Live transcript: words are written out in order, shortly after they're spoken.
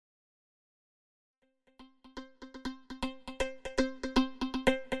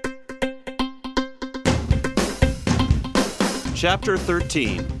Chapter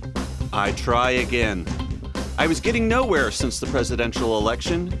 13. I try again. I was getting nowhere since the presidential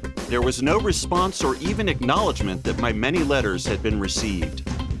election. There was no response or even acknowledgement that my many letters had been received.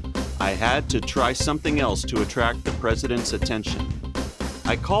 I had to try something else to attract the president's attention.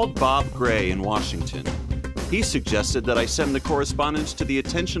 I called Bob Gray in Washington. He suggested that I send the correspondence to the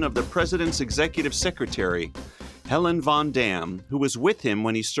attention of the president's executive secretary, Helen Von Dam, who was with him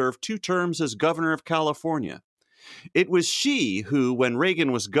when he served 2 terms as governor of California. It was she who, when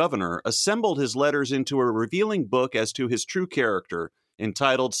Reagan was governor, assembled his letters into a revealing book as to his true character,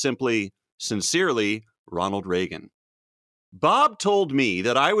 entitled simply, Sincerely, Ronald Reagan. Bob told me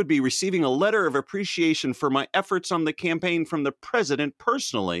that I would be receiving a letter of appreciation for my efforts on the campaign from the president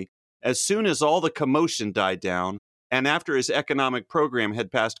personally as soon as all the commotion died down and after his economic program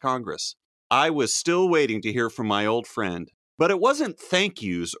had passed Congress. I was still waiting to hear from my old friend, but it wasn't thank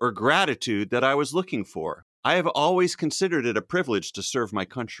yous or gratitude that I was looking for. I have always considered it a privilege to serve my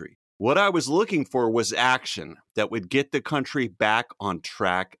country. What I was looking for was action that would get the country back on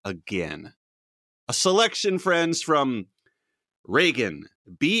track again. A selection, friends, from Reagan,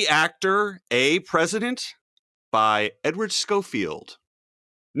 B. Actor, A. President, by Edward Schofield.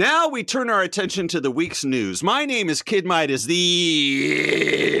 Now we turn our attention to the week's news. My name is Kid Midas, the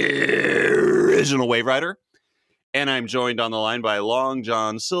original Wave Rider, and I'm joined on the line by Long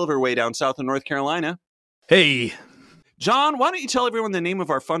John Silver, way down south in North Carolina. Hey. John, why don't you tell everyone the name of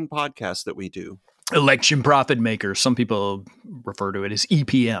our fun podcast that we do? Election Profit Maker. Some people refer to it as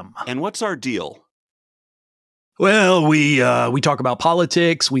EPM. And what's our deal? Well, we talk about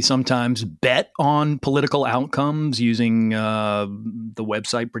politics. We sometimes bet on political outcomes using the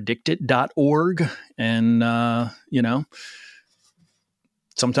website predictit.org. And,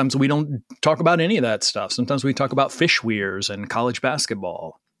 sometimes we don't talk about any of that stuff. Sometimes we talk about fish weirs and college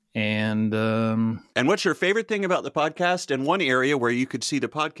basketball. And what's your favorite thing about the podcast and one area where you could see the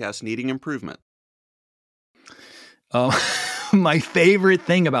podcast needing improvement? My favorite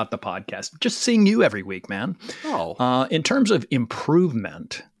thing about the podcast, just seeing you every week, man. Oh. In terms of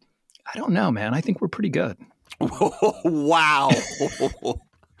improvement, I don't know, man. I think we're pretty good. Wow.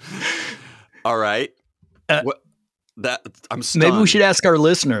 All right. I'm stunned. Maybe we should ask our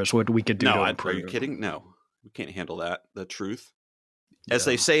listeners what we could do to improve. Are you kidding? No, we can't handle that. The truth. As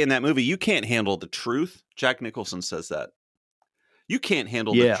they say in that movie, you can't handle the truth. Jack Nicholson says that. You can't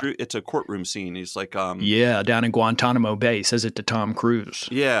handle the truth. It's a courtroom scene. He's like, down in Guantanamo Bay. He says it to Tom Cruise.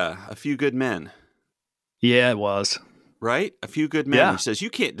 Yeah, A Few Good Men. Yeah, it was. Right? A Few Good Men. Yeah. He says, you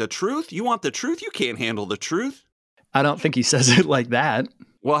can't, the truth? You want the truth? You can't handle the truth. I don't think he says it like that.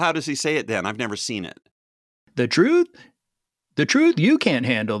 Well, how does he say it then? I've never seen it. The truth? The truth? You can't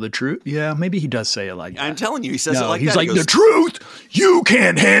handle the truth. Yeah, maybe he does say it like that. I'm telling you, he says it like he's that. He's like, the truth? You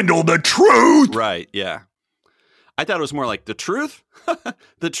can't handle the truth. Right, yeah. I thought it was more like, the truth?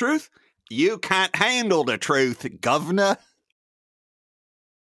 The truth? You can't handle the truth, governor.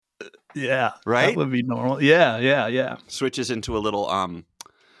 Yeah. Right? That would be normal. Yeah. Switches into a little,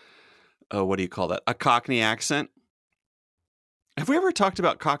 what do you call that? A Cockney accent. Have we ever talked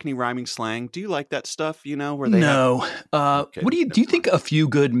about Cockney rhyming slang? Do you like that stuff, where they No. Okay, what do you think A Few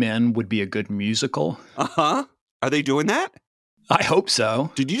Good Men would be a good musical? Uh-huh. Are they doing that? I hope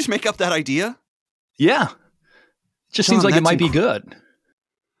so. Did you just make up that idea? Yeah. Just seems like it might be good.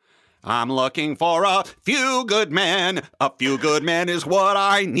 I'm looking for a few good men. A few good men is what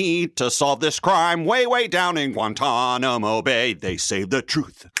I need to solve this crime way, way down in Guantanamo Bay. They say the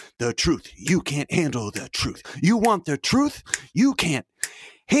truth. The truth. You can't handle the truth. You want the truth? You can't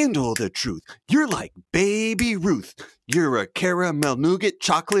handle the truth. You're like Baby Ruth. You're a caramel nougat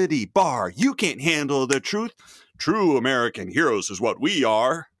chocolatey bar. You can't handle the truth. True American heroes is what we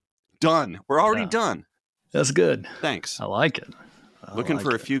are. Done. We're already done. That's good. Thanks. I like it. Looking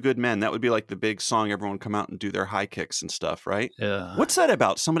for a few good men. That would be like the big song. Everyone come out and do their high kicks and stuff, right? Yeah. What's that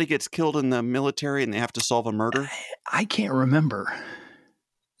about? Somebody gets killed in the military and they have to solve a murder? I can't remember.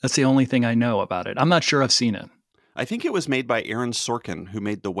 That's the only thing I know about it. I'm not sure I've seen it. I think it was made by Aaron Sorkin, who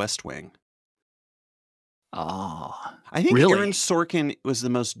made The West Wing. Oh, I think really? Aaron Sorkin was the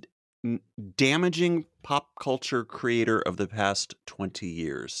most damaging pop culture creator of the past 20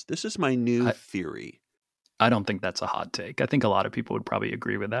 years. This is my new theory. I don't think that's a hot take. I think a lot of people would probably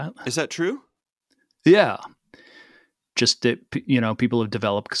agree with that. Is that true? Yeah. Just that, people have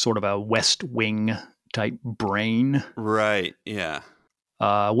developed sort of a West Wing type brain. Right. Yeah.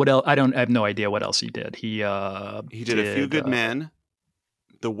 What else? I have no idea what else he did. He did A Few Good Men,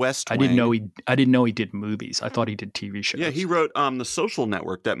 The West Wing. I didn't know he did movies. I thought he did TV shows. Yeah, he wrote The Social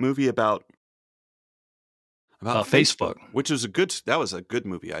Network, that movie about Facebook, which was that was a good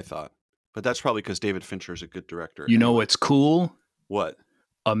movie, I thought. But that's probably because David Fincher is a good director. You know what's cool? What?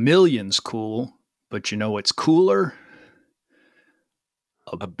 A million's cool, but you know what's cooler?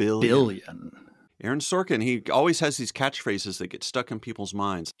 A billion. Aaron Sorkin, he always has these catchphrases that get stuck in people's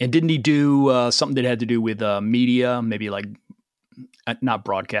minds. And didn't he do something that had to do with media, maybe like not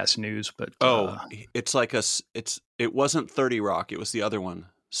broadcast news, but it's like it wasn't 30 Rock, it was the other one,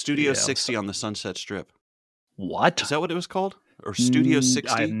 Studio 60 on the Sunset Strip. What? Is that what it was called? Or Studio 60?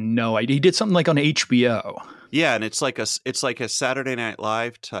 I have no idea. He did something like on HBO. Yeah, and it's like a Saturday Night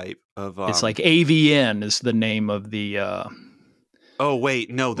Live type of. It's like AVN is the name of the. Oh wait,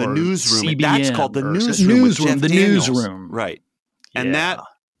 no, the newsroom. CBN, that's called the newsroom. The newsroom, right? And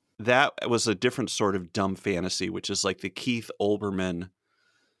that was a different sort of dumb fantasy, which is like the Keith Olbermann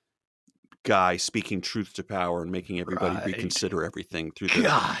guy speaking truth to power and making everybody reconsider everything through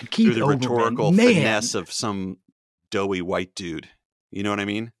the rhetorical finesse of some doughy white dude. You know what I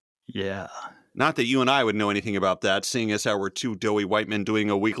mean? Yeah. Not that you and I would know anything about that, seeing as how we're two doughy white men doing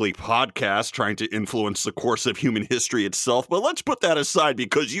a weekly podcast trying to influence the course of human history itself. But let's put that aside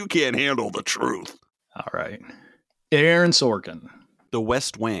because you can't handle the truth. All right. Aaron Sorkin. The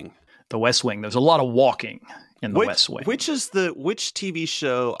West Wing. The West Wing. There's a lot of walking in the West Wing. Which TV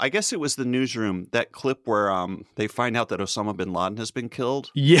show? I guess it was the newsroom, that clip where they find out that Osama bin Laden has been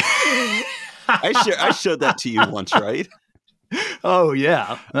killed. Yeah. I showed that to you once, right? Oh,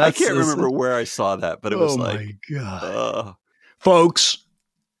 yeah. I can't remember where I saw that, but it was oh like... my God. Folks,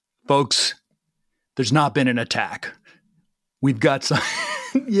 there's not been an attack. We've got some...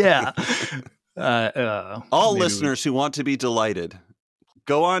 yeah. All listeners who want to be delighted,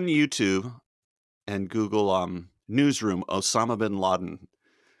 go on YouTube and Google newsroom Osama bin Laden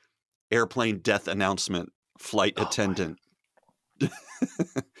airplane death announcement flight attendant.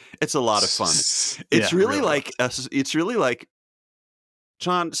 It's a lot of fun. It's really like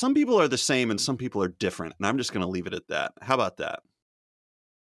John, some people are the same and some people are different, and I'm just going to leave it at that. How about that?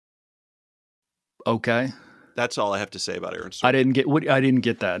 Okay. That's all I have to say about Aaron Sorkin. I didn't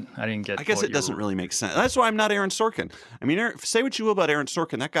get that. I guess it doesn't really make sense. That's why I'm not Aaron Sorkin. I mean, say what you will about Aaron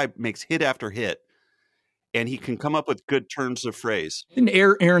Sorkin. That guy makes hit after hit, and he can come up with good turns of phrase. Didn't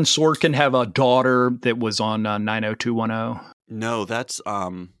Aaron Sorkin have a daughter that was on 90210? No, that's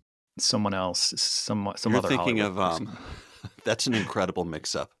someone else. Some you're other thinking Hollywood of that's an incredible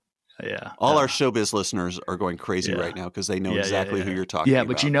mix-up. Yeah. All our showbiz listeners are going crazy right now because they know exactly who you're talking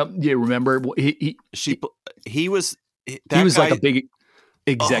about. Yeah, but remember he was like a big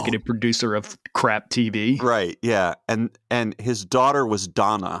executive producer of crap TV. Right, yeah. And his daughter was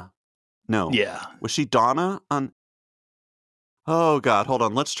Donna. No. Yeah. Was she Donna on Oh God, hold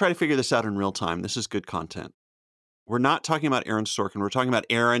on. Let's try to figure this out in real time. This is good content. We're not talking about Aaron Sorkin. We're talking about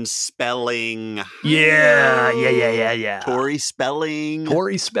Aaron Spelling. Yeah. Tori Spelling.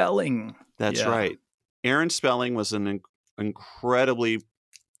 That's right. Aaron Spelling was an incredibly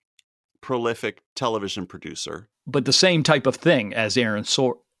prolific television producer. But the same type of thing as Aaron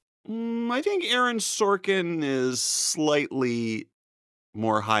Sorkin. I think Aaron Sorkin is slightly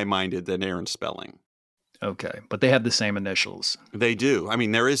more high-minded than Aaron Spelling. Okay, but they have the same initials. They do. I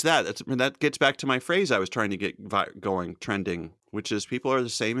mean, there is that. That gets back to my phrase I was trying to get trending, which is people are the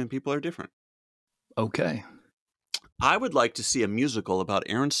same and people are different. Okay. I would like to see a musical about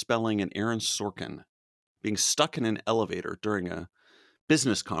Aaron Spelling and Aaron Sorkin being stuck in an elevator during a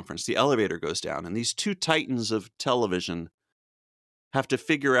business conference. The elevator goes down, and these two titans of television have to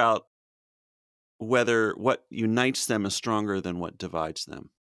figure out whether what unites them is stronger than what divides them.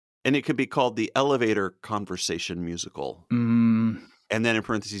 And it could be called the Elevator Conversation Musical. Mm. And then in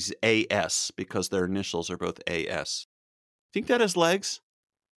parentheses, AS, because their initials are both AS. Think that has legs?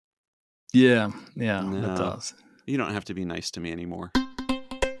 Yeah, that does. You don't have to be nice to me anymore.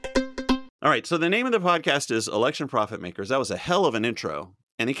 All right, so the name of the podcast is Election Profit Makers. That was a hell of an intro.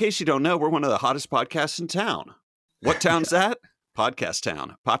 And in case you don't know, we're one of the hottest podcasts in town. What town's that? Podcast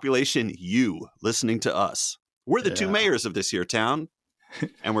Town. Population you, listening to us. We're the two mayors of this here town.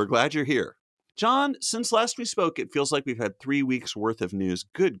 And we're glad you're here. John, since last we spoke, it feels like we've had 3 weeks worth of news.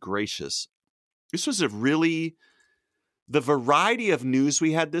 Good gracious. This was the variety of news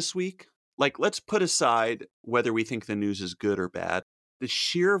we had this week. Like, let's put aside whether we think the news is good or bad. The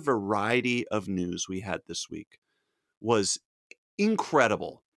sheer variety of news we had this week was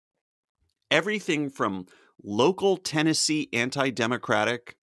incredible. Everything from local Tennessee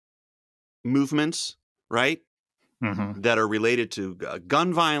anti-democratic movements, right? Mm-hmm. That are related to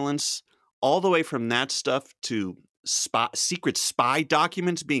gun violence, all the way from that stuff to secret spy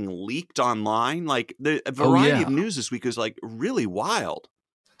documents being leaked online. Like the variety of news this week is like really wild.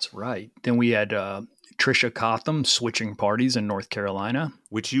 That's right. Then we had Trisha Cotham switching parties in North Carolina.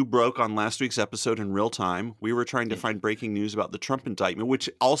 Which you broke on last week's episode in real time. We were trying to find breaking news about the Trump indictment, which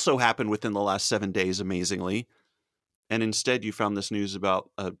also happened within the last 7 days, amazingly. And instead, you found this news about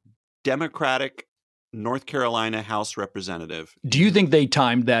a Democratic North Carolina House representative. Do you think they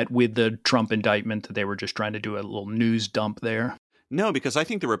timed that with the Trump indictment, that they were just trying to do a little news dump there? No, because I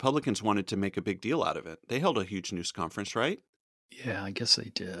think the Republicans wanted to make a big deal out of it. They held a huge news conference, right? Yeah, I guess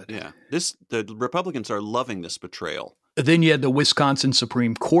they did. Yeah. The Republicans are loving this betrayal. Then you had the Wisconsin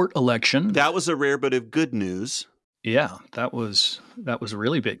Supreme Court election. That was a rare bit of good news. Yeah, that was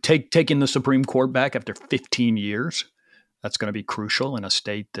really big. Taking the Supreme Court back after 15 years. That's going to be crucial in a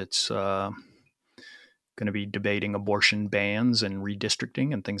state that's going to be debating abortion bans and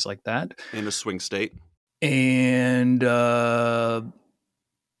redistricting and things like that. In a swing state. And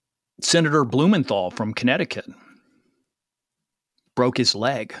Senator Blumenthal from Connecticut broke his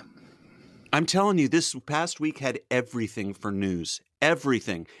leg. I'm telling you, this past week had everything for news.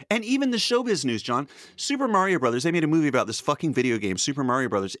 Everything. And even the showbiz news, John. Super Mario Brothers, they made a movie about this fucking video game, Super Mario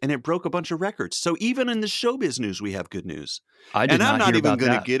Brothers, and it broke a bunch of records. So even in the showbiz news, we have good news. I'm not even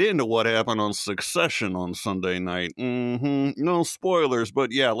going to get into what happened on Succession on Sunday night. No spoilers,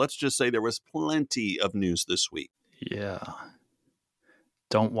 but yeah, let's just say there was plenty of news this week. Yeah.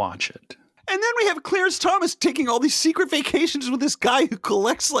 Don't watch it. And then we have Clarence Thomas taking all these secret vacations with this guy who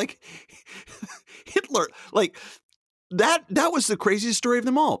collects like Hitler. Like that was the craziest story of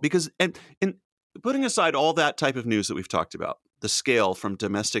them all, because and putting aside all that type of news that we've talked about, the scale from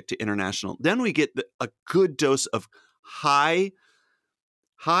domestic to international, then we get a good dose of high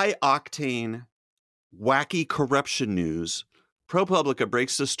octane, wacky corruption news. ProPublica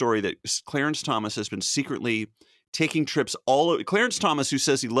breaks the story that Clarence Thomas has been secretly taking trips all over. Clarence Thomas, who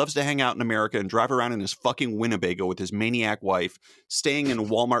says he loves to hang out in America and drive around in his fucking Winnebago with his maniac wife, staying in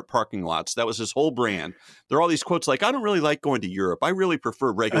Walmart parking lots. That was his whole brand. There are all these quotes like, I don't really like going to Europe. I really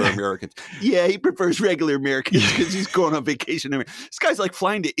prefer regular Americans. Yeah, he prefers regular Americans because he's going on vacation. This guy's like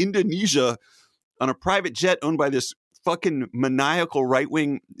flying to Indonesia on a private jet owned by this fucking maniacal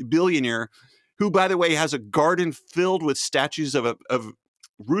right-wing billionaire who, by the way, has a garden filled with statues of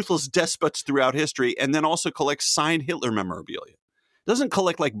ruthless despots throughout history, and then also collects signed Hitler memorabilia. Doesn't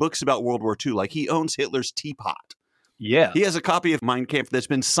collect like books about World War II. Like he owns Hitler's teapot. Yeah. He has a copy of Mein Kampf that's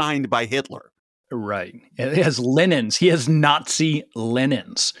been signed by Hitler. Right. It has linens. He has Nazi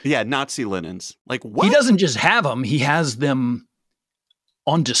linens. Yeah, Nazi linens. Like what? He doesn't just have them. He has them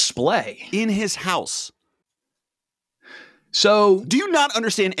on display. In his house. So, do you not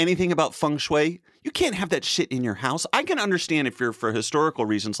understand anything about feng shui? You can't have that shit in your house. I can understand if you're for historical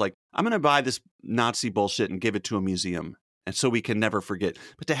reasons, like I'm going to buy this Nazi bullshit and give it to a museum, and so we can never forget.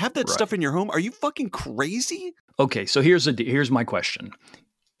 But to have that stuff in your home, are you fucking crazy? Okay, so here's my question.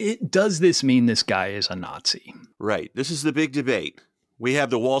 Does this mean this guy is a Nazi? Right. This is the big debate. We have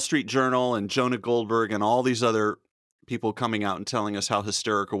the Wall Street Journal and Jonah Goldberg and all these other people coming out and telling us how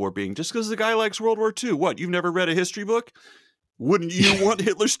hysterical we're being just because the guy likes World War II. What, you've never read a history book? Wouldn't you want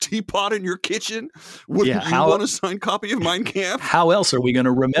Hitler's teapot in your kitchen? Wouldn't you want a signed copy of Mein Kampf? How else are we going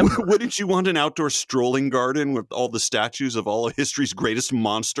to remember? Wouldn't you want an outdoor strolling garden with all the statues of all of history's greatest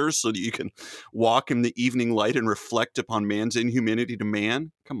monsters so that you can walk in the evening light and reflect upon man's inhumanity to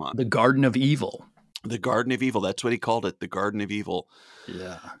man? Come on. The Garden of Evil. The Garden of Evil. That's what he called it. The Garden of Evil.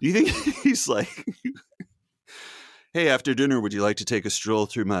 Yeah. Do you think he's like, hey, after dinner, would you like to take a stroll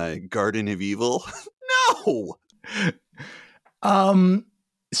through my Garden of Evil? No.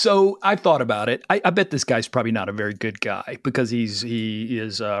 So I've thought about it. I bet this guy's probably not a very good guy because he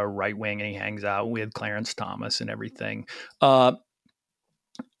is right wing and he hangs out with Clarence Thomas and everything. I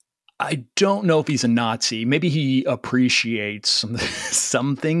don't know if he's a Nazi. Maybe he appreciates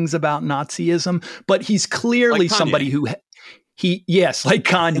some things about Nazism, but he's clearly like somebody who like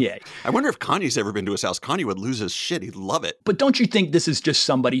Kanye. I wonder if Kanye's ever been to his house. Kanye would lose his shit. He'd love it. But don't you think this is just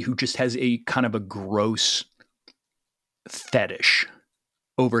somebody who just has a kind of a gross fetish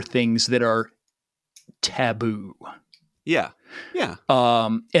over things that are taboo? Yeah. Yeah.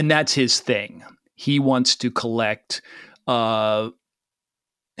 And that's his thing. He wants to collect, I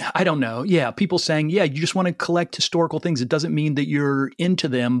don't know. Yeah. People saying, yeah, you just want to collect historical things. It doesn't mean that you're into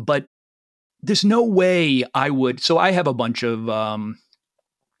them, but there's no way I would. So I have a bunch of,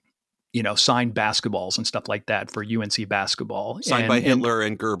 signed basketballs and stuff like that for UNC basketball. Signed by Hitler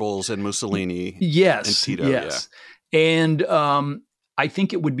and Goebbels and Mussolini. Yes. And Tito. Yes. Yeah. And I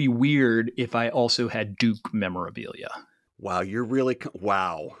think it would be weird if I also had Duke memorabilia. Wow, you're really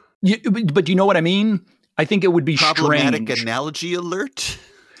wow. But you know what I mean? I think it would be problematic strange. Analogy alert.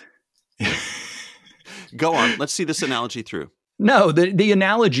 Go on. Let's see this analogy through. No, the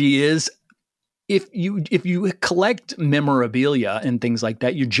analogy is if you collect memorabilia and things like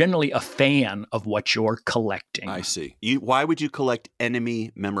that, you're generally a fan of what you're collecting. I see. Why would you collect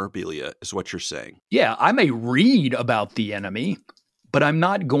enemy memorabilia is what you're saying. Yeah, I may read about the enemy, but I'm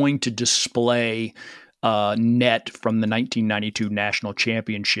not going to display net from the 1992 national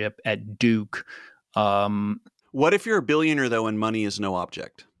championship at Duke. What if you're a billionaire, though, and money is no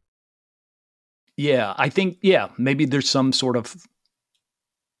object? Yeah, I think, maybe there's some sort of,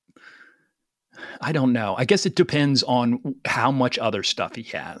 I don't know. I guess it depends on how much other stuff he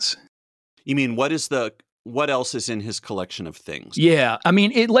has. You mean, what else is in his collection of things? Yeah. I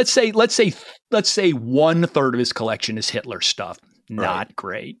mean, let's say 1/3 of his collection is Hitler stuff. Not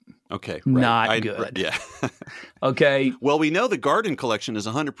great. Okay. Right. Not good. Yeah. Okay. Well, we know the garden collection is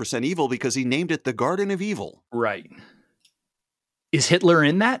 100% evil because he named it the Garden of Evil. Right. Is Hitler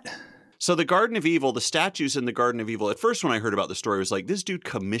in that? So the Garden of Evil, the statues in the Garden of Evil, at first when I heard about the story, I was like, this dude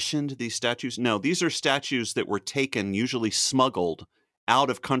commissioned these statues? No, these are statues that were taken, usually smuggled,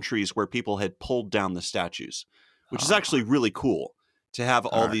 out of countries where people had pulled down the statues, which is actually really cool to have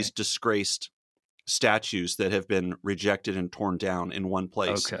all these disgraced statues that have been rejected and torn down in one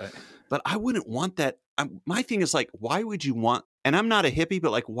place. Okay. But I wouldn't want that. My thing is like, why would you want, and I'm not a hippie,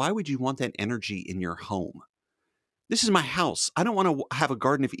 but like, why would you want that energy in your home? This is my house. I don't want to have a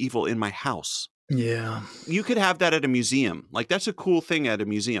Garden of Evil in my house. Yeah. You could have that at a museum. Like, that's a cool thing at a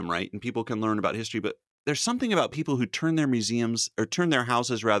museum, right? And people can learn about history, but there's something about people who turn their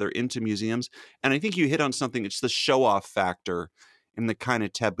houses rather into museums. And I think you hit on something. It's the show off factor and the kind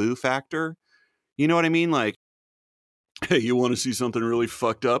of taboo factor. You know what I mean? Like, hey, you want to see something really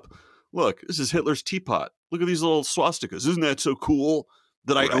fucked up? Look, this is Hitler's teapot. Look at these little swastikas. Isn't that so cool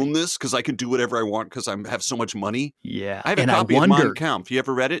that I own this because I can do whatever I want because I have so much money? Yeah. I have a copy of Mein Kampf. You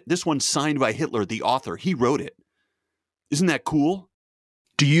ever read it? This one's signed by Hitler, the author. He wrote it. Isn't that cool?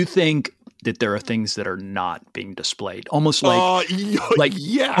 Do you think that there are things that are not being displayed? Almost like,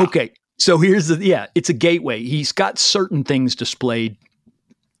 yeah. Okay. So it's a gateway. He's got certain things displayed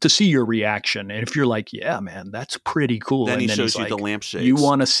to see your reaction. And if you're like, yeah, man, that's pretty cool. Then and he then shows you like, the lampshades. You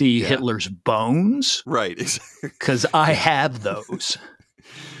want to see Hitler's bones? Right. Because I have those.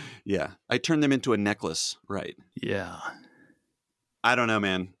 Yeah. I turned them into a necklace. Right. Yeah. I don't know,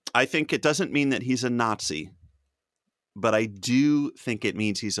 man. I think it doesn't mean that he's a Nazi, but I do think it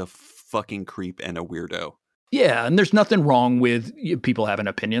means he's a fucking creep and a weirdo. Yeah. And there's nothing wrong with people having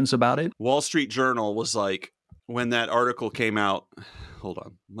opinions about it. Wall Street Journal was like, when that article came out, hold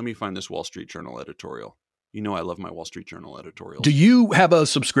on, let me find this Wall Street Journal editorial. You know I love my Wall Street Journal editorials. Do you have a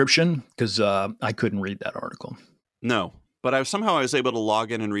subscription? Because I couldn't read that article. No, but I was able to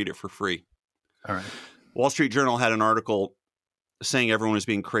log in and read it for free. All right. Wall Street Journal had an article saying everyone was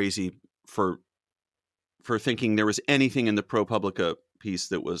being crazy for thinking there was anything in the ProPublica piece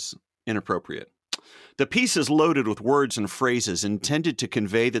that was inappropriate. The piece is loaded with words and phrases intended to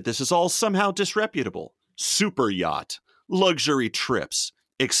convey that this is all somehow disreputable. Super yacht, luxury trips,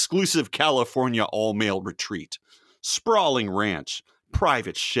 exclusive California all-male retreat, sprawling ranch,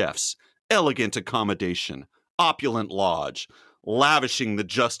 private chefs, elegant accommodation, opulent lodge, lavishing the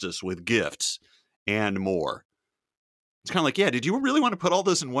justice with gifts, and more. It's kind of like, yeah, did you really want to put all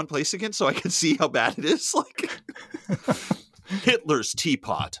those in one place again so I could see how bad it is? Like, Hitler's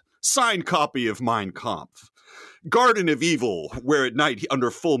teapot, signed copy of Mein Kampf, Garden of Evil, where at night under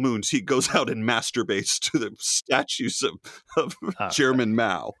full moons he goes out and masturbates to the statues of Chairman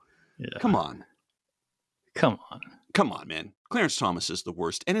Mao. Yeah. Come on, man. Clarence Thomas is the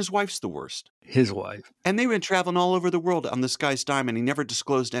worst, and his wife's the worst. His wife. And they've been traveling all over the world on this guy's dime, and he never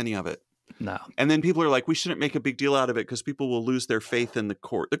disclosed any of it. No. And then people are like, we shouldn't make a big deal out of it because people will lose their faith in the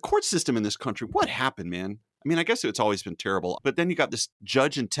court. The court system in this country, what happened, man? I mean, I guess it's always been terrible. But then you got this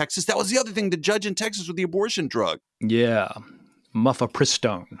judge in Texas. That was the other thing, the judge in Texas with the abortion drug. Yeah.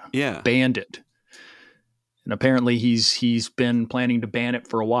 Muffapristone. Yeah. Banned it. And apparently he's been planning to ban it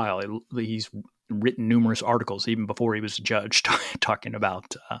for a while. He's written numerous articles even before he was a judge talking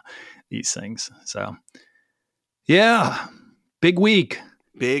about these things. So, yeah. Big week.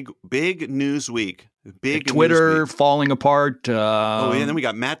 Big news week. Big Twitter news week. Falling apart. And then we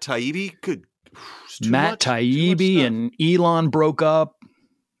got Matt Taibbi. Matt Taibbi and Elon broke up.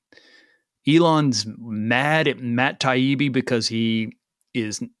 Elon's mad at Matt Taibbi because he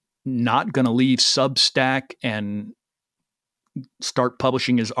is not going to leave Substack and start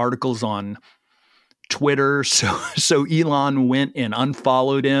publishing his articles on Twitter. So Elon went and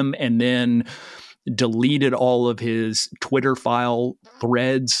unfollowed him and then deleted all of his Twitter file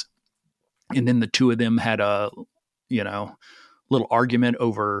threads. And then the two of them had a, little argument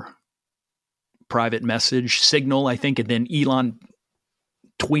over private message Signal, I think. And then Elon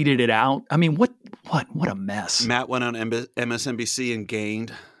tweeted it out. I mean, what a mess. Matt went on MSNBC and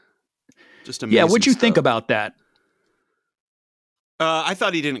gained. Just amazing. Yeah, what'd you stuff. think about that? I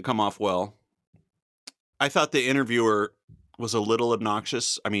thought he didn't come off well. I thought the interviewer was a little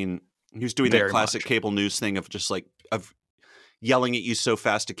obnoxious. I mean, he was doing that classic cable news thing of just like of yelling at you so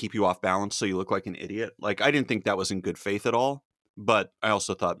fast to keep you off balance so you look like an idiot. Like, I didn't think that was in good faith at all. But I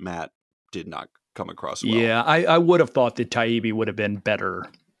also thought Matt did not come across well. Yeah, I would have thought that Taibbi would have been better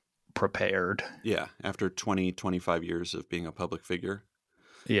prepared. Yeah, after 20, 25 years of being a public figure.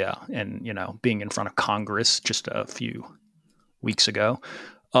 Yeah, and, being in front of Congress just a few weeks ago.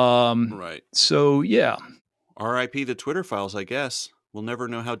 Right. So, yeah. R.I.P. the Twitter files, I guess. We'll never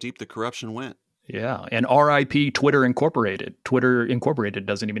know how deep the corruption went. Yeah, and R.I.P. Twitter Incorporated. Twitter Incorporated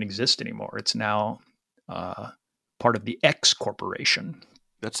doesn't even exist anymore. It's now part of the X Corporation.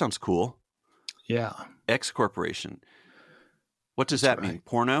 That sounds cool. Yeah. X Corporation. What does that mean?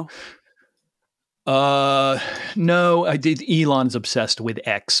 Porno? No, Elon's obsessed with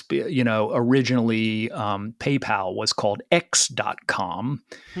X. Originally, PayPal was called X.com.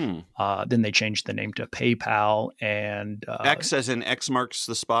 Then they changed the name to PayPal, and X as in X marks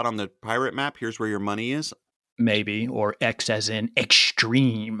the spot on the pirate map. Here's where your money is. Maybe, or X as in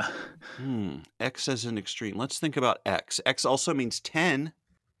extreme. X as in extreme. Let's think about X. X also means 10.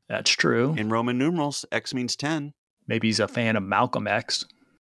 That's true. In Roman numerals, X means 10. Maybe he's a fan of Malcolm X.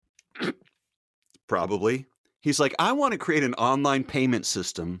 Probably. He's like, I want to create an online payment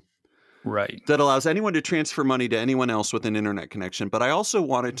system. Right. That allows anyone to transfer money to anyone else with an internet connection. But I also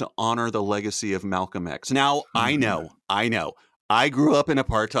wanted to honor the legacy of Malcolm X. Now, I know. I grew up in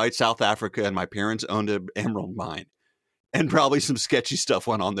apartheid South Africa and my parents owned an emerald mine. And probably some sketchy stuff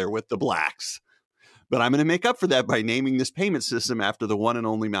went on there with the blacks. But I'm going to make up for that by naming this payment system after the one and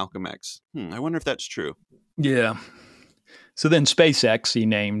only Malcolm X. I wonder if that's true. Yeah. So then SpaceX, he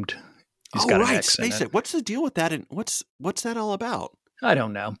named... He's got an X in SpaceX. it. What's the deal with that? And what's that all about? I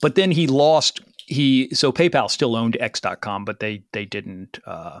don't know. But then he lost. So PayPal still owned X.com, but they didn't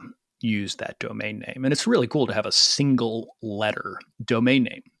use that domain name. And it's really cool to have a single letter domain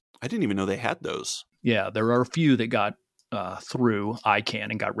name. I didn't even know they had those. Yeah, there are a few that got through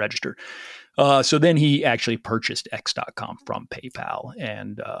ICANN and got registered. So then he actually purchased X.com from PayPal.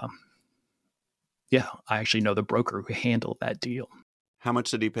 And I actually know the broker who handled that deal. How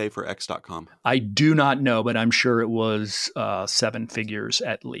much did he pay for X.com? I do not know, but I'm sure it was 7 figures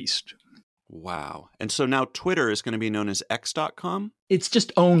at least. Wow. And so now Twitter is going to be known as X.com? It's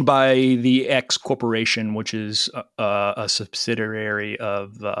just owned by the X Corporation, which is a subsidiary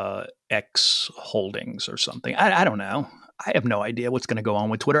of X Holdings or something. I don't know. I have no idea what's going to go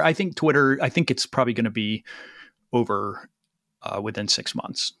on with Twitter. I think it's probably going to be over within 6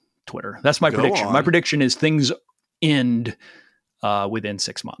 months, Twitter. That's my prediction. My prediction is things end within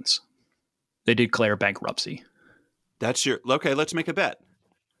 6 months. They declare bankruptcy. Okay, let's make a bet.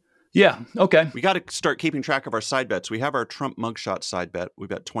 Yeah, okay. We got to start keeping track of our side bets. We have our Trump mugshot side bet. We've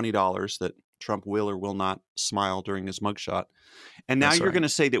got $20 that Trump will or will not smile during his mugshot. And now you're going to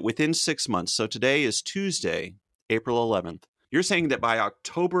say that within 6 months, so today is Tuesday, April 11th. You're saying that by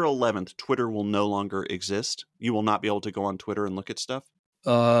October 11th, Twitter will no longer exist? You will not be able to go on Twitter and look at stuff?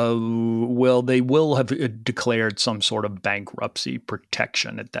 Well, they will have declared some sort of bankruptcy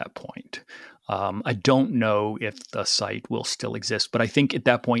protection at that point. I don't know if the site will still exist, but I think at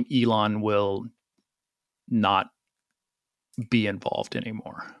that point, Elon will not be involved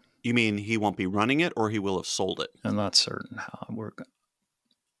anymore. You mean he won't be running it or he will have sold it? I'm not certain how we're going.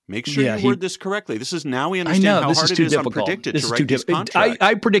 Make sure you word this correctly. This is now we understand how hard it is unpredicted to write these contracts.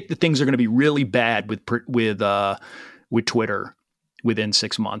 I predict that things are going to be really bad with Twitter within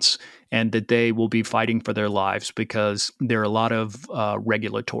 6 months, and that they will be fighting for their lives because there are a lot of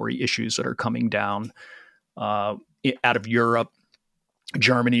regulatory issues that are coming down out of Europe.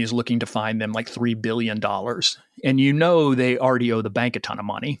 Germany is looking to fine them like $3 billion. And they already owe the bank a ton of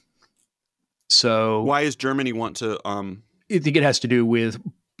money. So why does Germany want to? I think it has to do with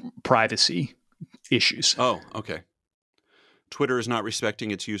privacy issues. Oh, okay. Twitter is not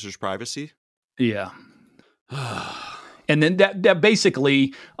respecting its users' privacy? Yeah. And then that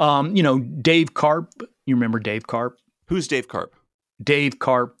basically, Dave Karp, you remember Dave Karp? Who's Dave Karp? Dave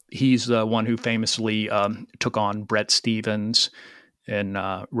Karp, he's the one who famously took on Bret Stephens and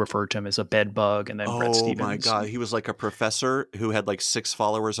referred to him as a bed bug. And then Bret Stephens. Oh my God. He was like a professor who had like 6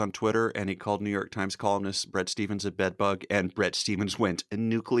 followers on Twitter, and he called New York Times columnist Bret Stephens a bed bug, and Bret Stephens went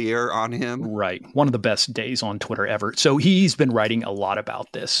nuclear on him. Right. One of the best days on Twitter ever. So he's been writing a lot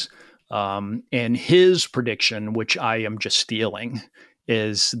about this. And his prediction, which I am just stealing,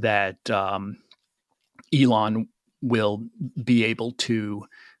 is that Elon will be able to,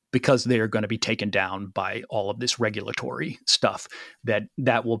 because they are going to be taken down by all of this regulatory stuff,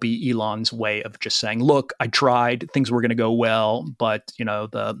 that will be Elon's way of just saying, look, I tried, things were going to go well, but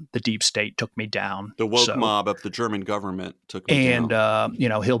the deep state took me down. The woke mob of the German government took me down.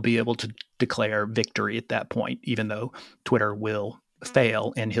 And he'll be able to declare victory at that point, even though Twitter will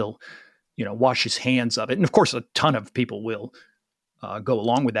fail, and he'll wash his hands of it. And of course, a ton of people will go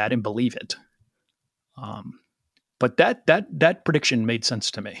along with that and believe it. But that prediction made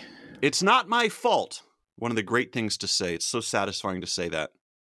sense to me. It's not my fault. One of the great things to say. It's so satisfying to say that.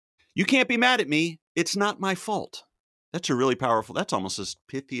 You can't be mad at me. It's not my fault. That's a really powerful. That's almost as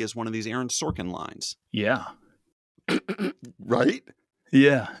pithy as one of these Aaron Sorkin lines. Yeah. Right?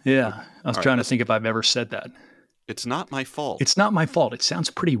 Yeah. I was trying to think if I've ever said that. It's not my fault. It's not my fault. It sounds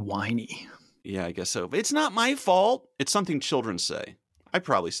pretty whiny. Yeah, I guess so. It's not my fault. It's something children say. I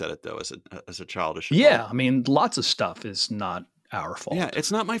probably said it, though, as a childish adult. Yeah, I mean, lots of stuff is not our fault. Yeah,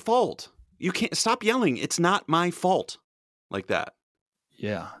 it's not my fault. You can't stop yelling. It's not my fault. Like that.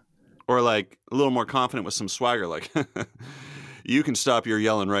 Yeah. Or like a little more confident with some swagger, like, you can stop your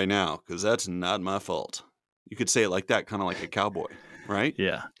yelling right now because that's not my fault. You could say it like that, kind of like a cowboy, right?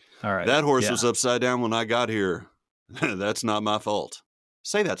 Yeah. All right. That horse was upside down when I got here. That's not my fault.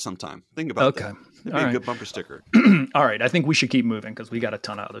 Say that sometime. Think about that. That'd be a good bumper sticker. All right. I think we should keep moving because we got a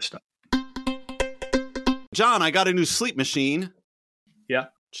ton of other stuff. John, I got a new sleep machine. Yeah.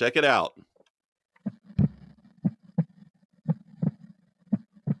 Check it out.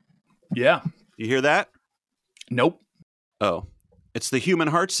 Yeah. You hear that? Nope. Oh, it's the human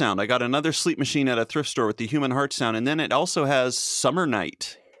heart sound. I got another sleep machine at a thrift store with the human heart sound. And then it also has Summer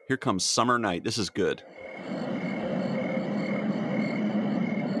Night. Here comes Summer Night. This is good.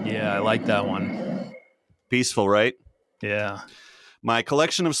 Yeah, I like that one. Peaceful, right? Yeah. My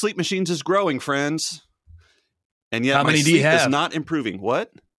collection of sleep machines is growing, friends. And yet How many my do you sleep have? is not improving.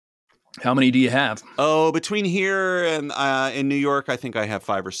 What? How many do you have? Oh, between here and in New York, I think I have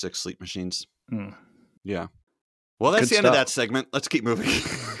 5 or 6 sleep machines. Mm. Yeah. Well, that's Good the end of stuff. that segment. Let's keep moving.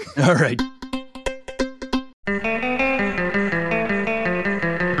 All right.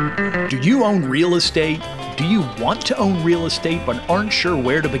 Do you own real estate? Do you want to own real estate but aren't sure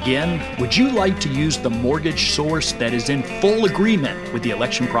where to begin? Would you like to use the mortgage source that is in full agreement with the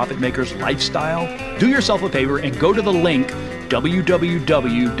election profit maker's lifestyle? Do yourself a favor and go to the link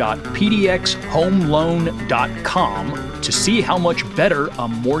www.pdxhomeloan.com to see how much better a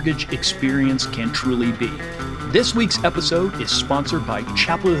mortgage experience can truly be. This week's episode is sponsored by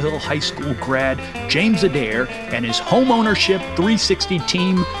Chapel Hill High School grad James Adair and his Homeownership 360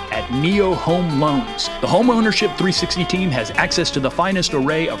 team at Neo Home Loans. The Homeownership 360 team has access to the finest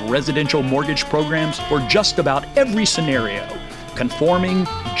array of residential mortgage programs for just about every scenario. Conforming,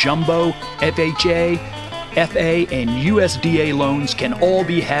 jumbo, FHA, FA, and USDA loans can all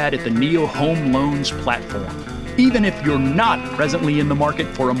be had at the Neo Home Loans platform. Even if you're not presently in the market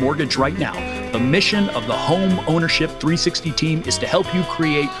for a mortgage right now, the mission of the Home Ownership 360 team is to help you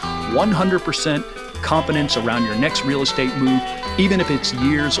create 100% confidence around your next real estate move, even if it's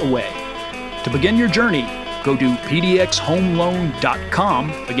years away. To begin your journey, go to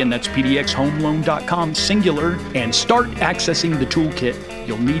pdxhomeloan.com. Again, that's pdxhomeloan.com, singular, and start accessing the toolkit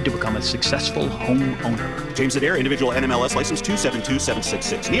you'll need to become a successful homeowner. James Adair, individual NMLS license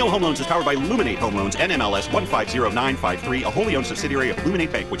 272766. Neo Home Loans is powered by Luminate Home Loans, NMLS 150953, a wholly owned subsidiary of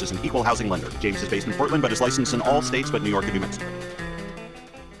Luminate Bank, which is an equal housing lender. James is based in Portland, but is licensed in all states but New York and New Mexico.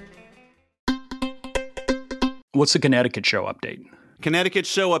 What's the Connecticut show update? Connecticut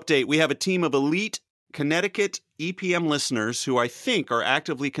show update. We have a team of elite Connecticut EPM listeners who I think are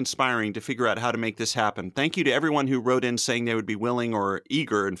actively conspiring to figure out how to make this happen. Thank you to everyone who wrote in saying they would be willing or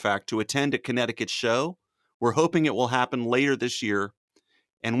eager, in fact, to attend a Connecticut show. We're hoping it will happen later this year.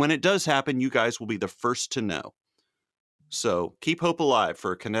 And when it does happen, you guys will be the first to know. So keep hope alive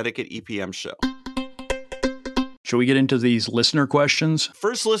for a Connecticut EPM show. Shall we get into these listener questions?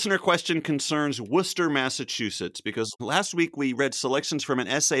 First listener question concerns Worcester, Massachusetts, because last week we read selections from an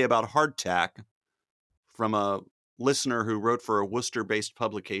essay about hardtack from a listener who wrote for a Worcester-based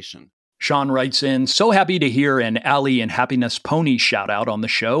publication. Sean writes in, so happy to hear an Allie and Happiness Pony shout out on the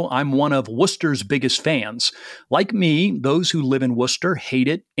show. I'm one of Worcester's biggest fans. Like me, those who live in Worcester hate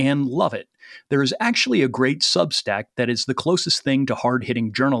it and love it. There is actually a great Substack that is the closest thing to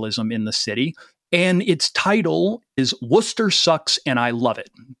hard-hitting journalism in the city, and its title is Worcester Sucks and I Love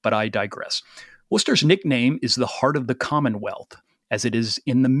It, but I digress. Worcester's nickname is the heart of the Commonwealth, as it is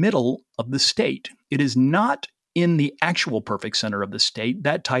in the middle of the state. It is not in the actual perfect center of the state.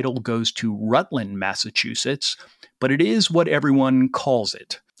 That title goes to Rutland, Massachusetts, but it is what everyone calls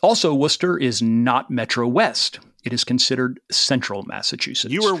it. Also, Worcester is not Metro West. it is considered central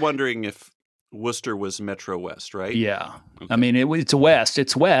Massachusetts. You were wondering if Worcester was Metro West, right? Yeah. Okay. I mean, it's west.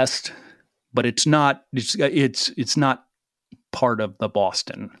 It's west, but it's not. It's not part of the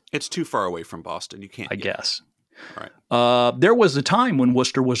Boston. It's too far away from Boston. You can't. I guess. All right. There was a time when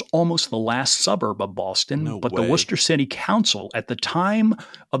Worcester was almost the last suburb of Boston, but the Worcester City Council, at the time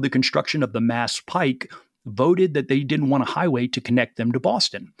of the construction of the Mass Pike, voted that they didn't want a highway to connect them to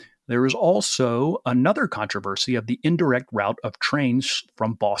Boston. There is also another controversy of the indirect route of trains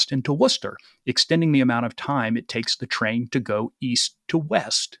from Boston to Worcester, extending the amount of time it takes the train to go east to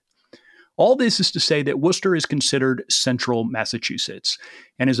west. All this is to say that Worcester is considered central Massachusetts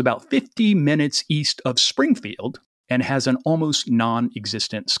and is about 50 minutes east of Springfield and has an almost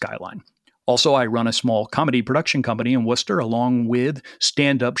non-existent skyline. Also, I run a small comedy production company in Worcester along with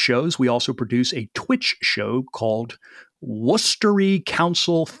stand-up shows. We also produce a Twitch show called Worcestery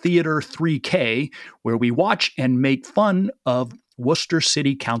Council Theater 3K, where we watch and make fun of Worcester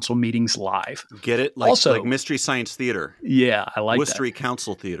City Council meetings live. Get it? Like Mystery Science Theater. Yeah, I like Worcestery that.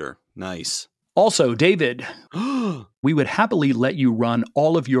 Council Theater. Nice. Also, David, we would happily let you run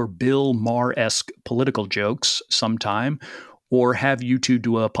all of your Bill Maher-esque political jokes sometime, or have you two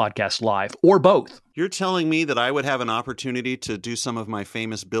do a podcast live, or both. You're telling me that I would have an opportunity to do some of my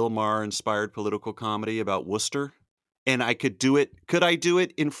famous Bill Maher-inspired political comedy about Worcester? And I could do it. Could I do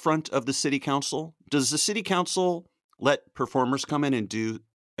it in front of the city council? Does the city council let performers come in and do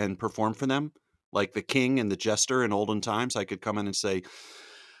and perform for them? Like the king and the jester in olden times, I could come in and say,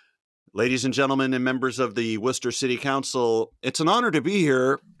 ladies and gentlemen and members of the Worcester City Council, it's an honor to be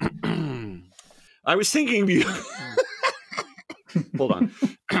here. I was thinking of you. Hold on.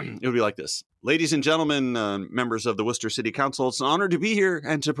 It would be like this. Ladies and gentlemen, members of the Worcester City Council, it's an honor to be here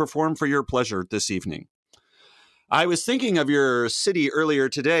and to perform for your pleasure this evening. I was thinking of your city earlier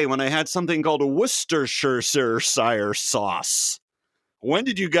today when I had something called a Worcestershire sauce. When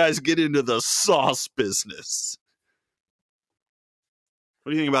did you guys get into the sauce business?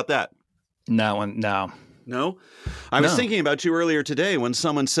 What do you think about that? No. No? I was thinking about you earlier today when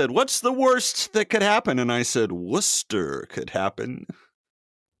someone said, what's the worst that could happen? And I said, Worcester could happen.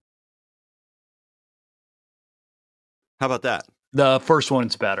 How about that? The first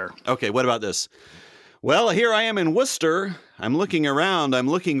one's better. Okay, what about this? Well, here I am in Worcester. I'm looking around. I'm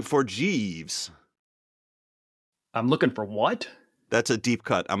looking for Jeeves. I'm looking for what? That's a deep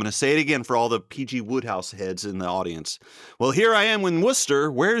cut. I'm going to say it again for all the P.G. Woodhouse heads in the audience. Well, here I am in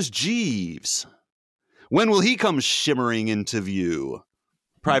Worcester. Where's Jeeves? When will he come shimmering into view?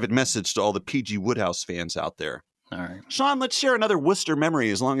 Private message to all the P.G. Woodhouse fans out there. All right. Sean, let's share another Worcester memory.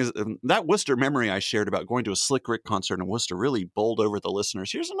 As long as that Worcester memory I shared about going to a Slick Rick concert in Worcester really bowled over the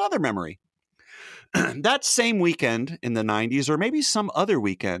listeners. Here's another memory. That same weekend in the 90s, or maybe some other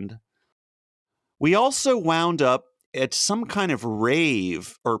weekend, we also wound up at some kind of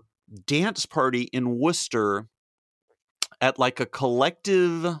rave or dance party in Worcester at like a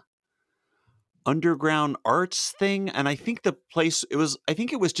collective underground arts thing. And I think the place, it was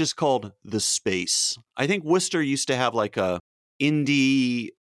just called The Space. I think Worcester used to have like a indie,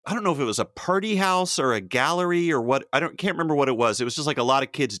 I don't know if it was a party house or a gallery or what. Can't remember what it was. It was just like a lot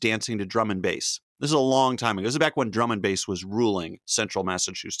of kids dancing to drum and bass. This is a long time ago. This is back when drum and bass was ruling central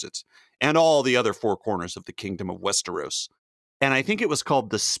Massachusetts and all the other four corners of the kingdom of Westeros. And I think it was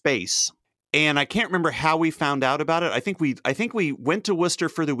called The Space. And I can't remember how we found out about it. I think we went to Worcester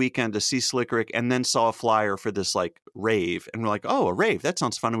for the weekend to see Slick Rick and then saw a flyer for this like rave. And we're like, oh, a rave. That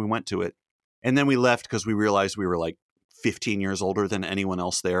sounds fun. And we went to it. And then we left because we realized we were like 15 years older than anyone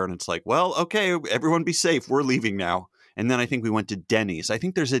else there. And it's like, well, okay, everyone be safe. We're leaving now. And then I think we went to Denny's. I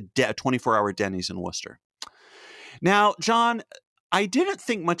think there's a 24-hour Denny's in Worcester. Now, John, I didn't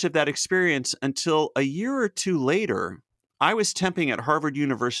think much of that experience until a year or two later. I was temping at Harvard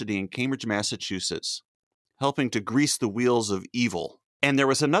University in Cambridge, Massachusetts, helping to grease the wheels of evil. And there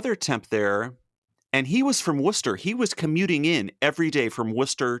was another temp there, and he was from Worcester. He was commuting in every day from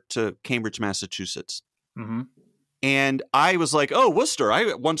Worcester to Cambridge, Massachusetts. Mm-hmm. And I was like, oh, Worcester.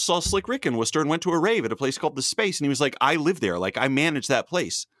 I once saw Slick Rick in Worcester and went to a rave at a place called The Space. And he was like, I live there. Like, I manage that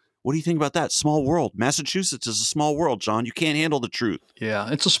place. What do you think about that? Small world. Massachusetts is a small world, John. You can't handle the truth.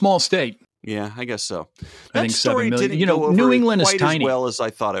 Yeah, it's a small state. Yeah, I guess so. I think 7 million. Didn't go over New England is quite tiny. as well as I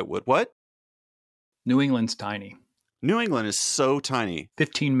thought it would. What? New England's tiny. New England is so tiny.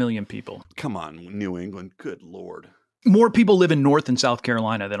 15 million people. Come on, New England. Good Lord. More people live in North and South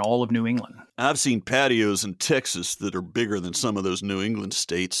Carolina than all of New England. I've seen patios in Texas that are bigger than some of those New England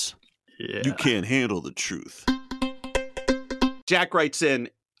states. Yeah. You can't handle the truth. Jack writes in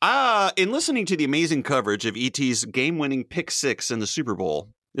listening to the amazing coverage of E.T.'s game-winning pick six in the Super Bowl,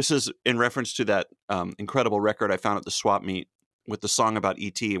 This is in reference to that incredible record I found at the swap meet with the song about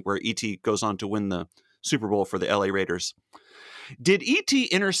E.T., where E.T. goes on to win the Super Bowl for the LA Raiders. Did E.T.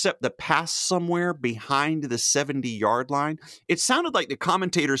 intercept the pass somewhere behind the 70-yard line? It sounded like the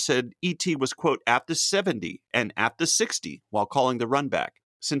commentator said E.T. was, quote, at the 70 and at the 60 while calling the run back.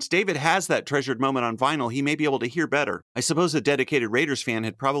 Since David has that treasured moment on vinyl, he may be able to hear better. I suppose a dedicated Raiders fan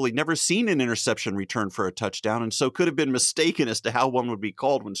had probably never seen an interception return for a touchdown, and so could have been mistaken as to how one would be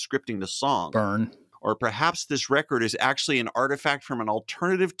called when scripting the song. Burn. Or perhaps this record is actually an artifact from an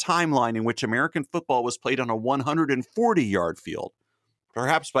alternative timeline in which American football was played on a 140-yard field,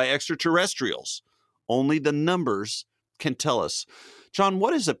 perhaps by extraterrestrials. Only the numbers can tell us. John,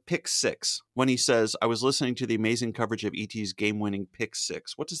 what is a pick six when he says, I was listening to the amazing coverage of E.T.'s game-winning pick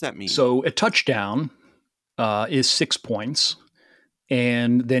six? What does that mean? So a touchdown is 6 points.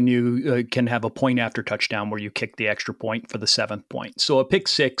 And then you can have a point after touchdown where you kick the extra point for the 7th point. So a pick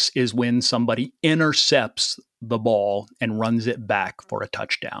six is when somebody intercepts the ball and runs it back for a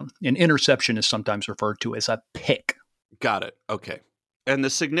touchdown. An interception is sometimes referred to as a pick. Got it. Okay. And the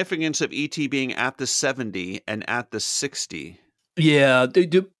significance of E.T. being at the 70 and at the 60. Yeah.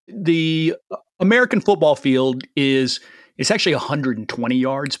 The American football field it's actually 120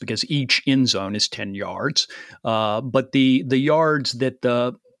 yards because each end zone is 10 yards. But the yards that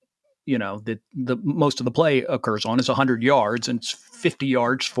the most of the play occurs on is 100 yards, and it's 50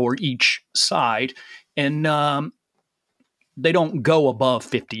 yards for each side. And they don't go above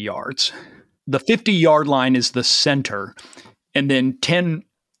 50 yards. The 50-yard line is the center, and then 10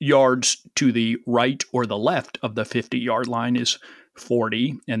 yards to the right or the left of the 50-yard line is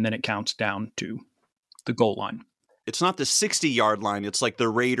 40, and then it counts down to the goal line. It's not the 60-yard line. It's like the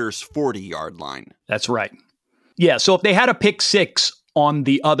Raiders' 40-yard line. That's right. Yeah, so if they had a pick six on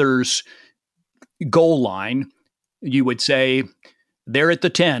the other's goal line, you would say they're at the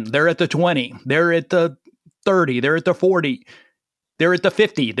 10, they're at the 20, they're at the 30, they're at the 40, they're at the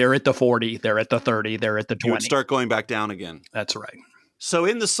 50, they're at the 40, they're at the 30, they're at the 20. You would start going back down again. That's right. So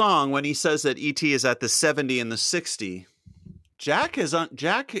in the song, when he says that E.T. is at the 70 and the 60, Jack,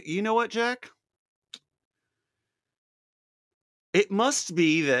 you know what, Jack? It must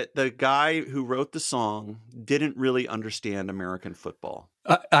be that the guy who wrote the song didn't really understand American football.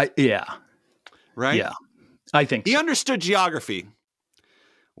 Yeah. Right? Yeah. I think he understood geography.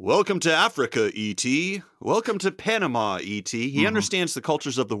 Welcome to Africa, E.T. Welcome to Panama, E.T. He understands the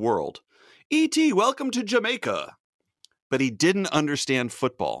cultures of the world. E.T., welcome to Jamaica. But he didn't understand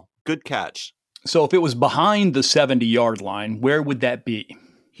football. Good catch. So if it was behind the 70-yard line, where would that be?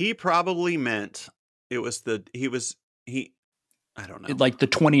 He probably meant it was I don't know. Like the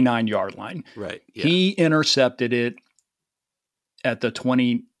 29-yard line. Right. Yeah. He intercepted it at the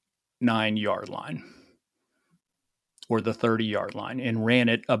 29-yard line or the 30-yard line and ran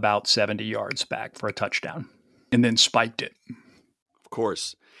it about 70 yards back for a touchdown and then spiked it. Of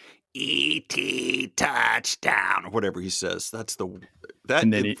course. E.T. touchdown, or whatever he says. That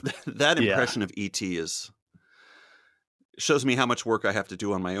impression of E.T. shows me how much work I have to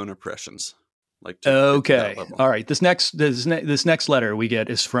do on my own impressions. Okay. All right. This next letter we get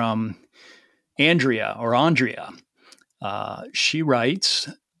is from Andrea. She writes,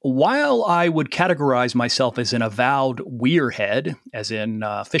 while I would categorize myself as an avowed weirhead, as in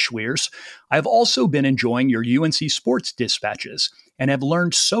fish weirs, I've also been enjoying your UNC sports dispatches and have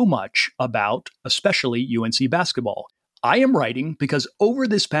learned so much about, especially UNC basketball. I am writing because over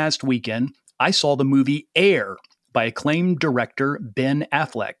this past weekend, I saw the movie Air by acclaimed director Ben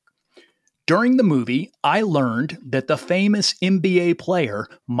Affleck. During the movie, I learned that the famous NBA player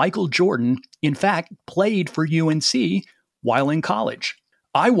Michael Jordan, in fact, played for UNC while in college.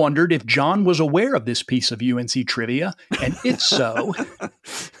 I wondered if John was aware of this piece of UNC trivia, and if so,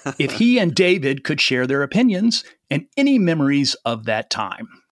 if he and David could share their opinions and any memories of that time.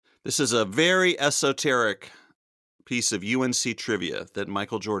 This is a very esoteric piece of UNC trivia that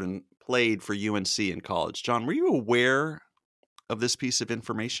Michael Jordan played for UNC in college. John, were you aware of this piece of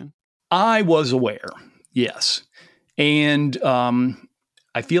information? I was aware, yes. And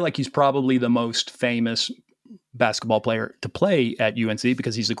I feel like he's probably the most famous basketball player to play at UNC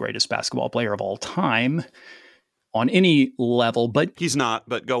because he's the greatest basketball player of all time on any level. But he's not,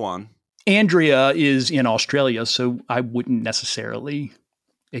 but go on. Andrea is in Australia, so I wouldn't necessarily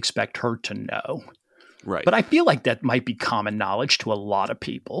expect her to know. Right. But I feel like that might be common knowledge to a lot of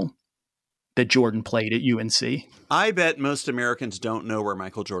people that Jordan played at UNC. I bet most Americans don't know where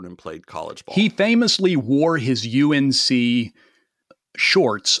Michael Jordan played college ball. He famously wore his UNC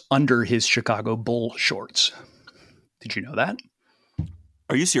shorts under his Chicago Bull shorts. Did you know that?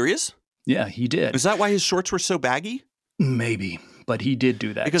 Are you serious? Yeah, he did. Is that why his shorts were so baggy? Maybe. but he did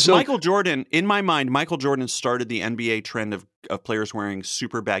do that. Because Michael Jordan, in my mind, Michael Jordan started the NBA trend of players wearing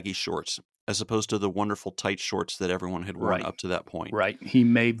super baggy shorts, as opposed to the wonderful tight shorts that everyone had worn up to that point. Right. He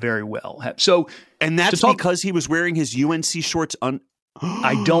may very well have. And that's because he was wearing his UNC shorts.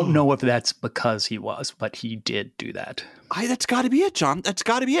 I don't know if that's because he was, but he did do that. That's got to be it, John. That's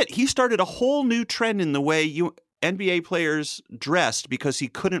got to be it. He started a whole new trend in the way NBA players dressed because he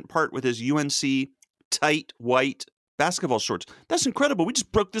couldn't part with his UNC tight white basketball shorts. That's incredible. We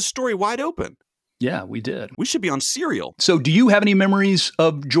just broke this story wide open. Yeah, we did. We should be on Serial. So do you have any memories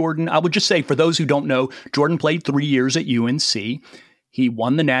of Jordan? I would just say, for those who don't know, Jordan played 3 years at UNC. He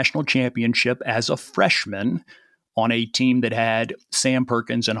won the national championship as a freshman on a team that had Sam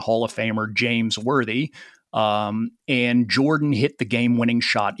Perkins and Hall of Famer James Worthy. And Jordan hit the game-winning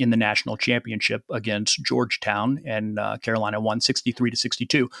shot in the national championship against Georgetown, and Carolina won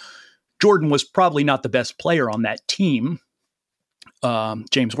 63-62. Jordan was probably not the best player on that team.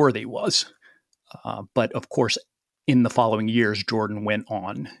 James Worthy was. But of course, in the following years, Jordan went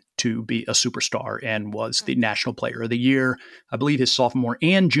on to be a superstar and was the National Player of the Year, I believe his sophomore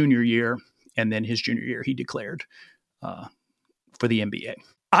and junior year. And then his junior year, he declared for the NBA.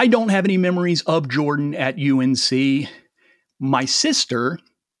 I don't have any memories of Jordan at UNC. My sister,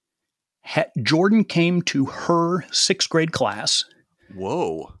 Jordan came to her 6th grade class.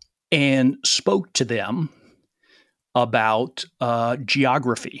 Whoa. And spoke to them about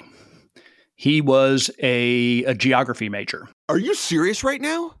geography. He was a geography major. Are you serious right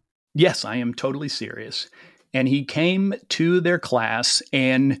now? Yes, I am totally serious. And he came to their class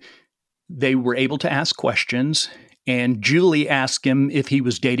and they were able to ask questions. And Julie asked him if he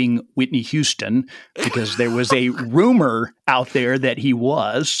was dating Whitney Houston because there was a rumor out there that he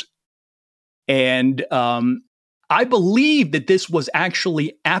was. And I believe that this was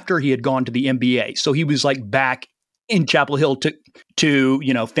actually after he had gone to the NBA. So he was like back in Chapel Hill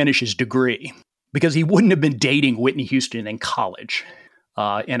to finish his degree, because he wouldn't have been dating Whitney Houston in college.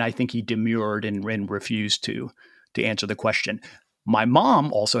 And I think he demurred and refused to answer the question. My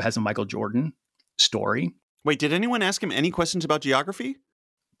mom also has a Michael Jordan story. Wait, did anyone ask him any questions about geography?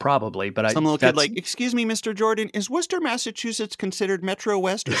 Probably, but some little kid like, "Excuse me, Mr. Jordan, is Worcester, Massachusetts considered Metro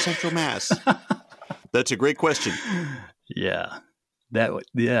West or Central Mass?" That's a great question. Yeah.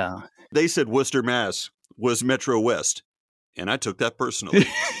 They said Worcester, Mass was Metro West, and I took that personally.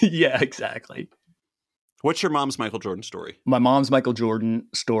 Yeah, exactly. What's your mom's Michael Jordan story? My mom's Michael Jordan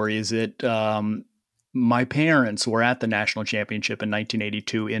story is that my parents were at the national championship in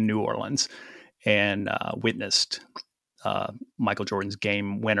 1982 in New Orleans and witnessed Michael Jordan's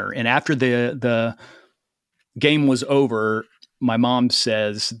game winner. And after the game was over, my mom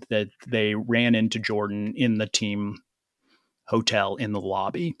says that they ran into Jordan in the team hotel in the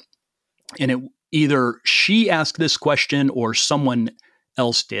lobby. And either she asked this question or someone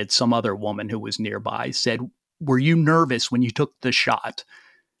else did, some other woman who was nearby said, "Were you nervous when you took the shot?"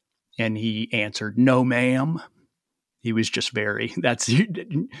 And he answered, "No, ma'am." He was just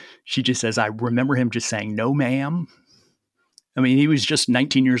she just says, "I remember him just saying, 'No, ma'am.'" I mean, he was just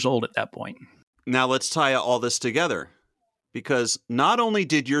 19 years old at that point. Now let's tie all this together, because not only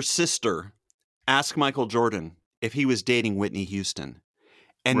did your sister ask Michael Jordan if he was dating Whitney Houston,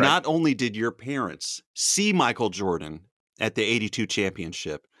 and not only did your parents see Michael Jordan at the 82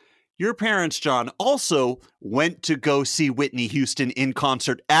 championship, your parents, John, also went to go see Whitney Houston in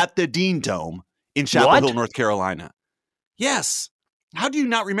concert at the Dean Dome in Chapel Hill, North Carolina. Yes. How do you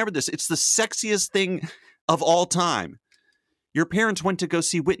not remember this? It's the sexiest thing of all time. Your parents went to go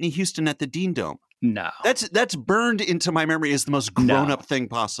see Whitney Houston at the Dean Dome. No. That's burned into my memory as the most grown-up thing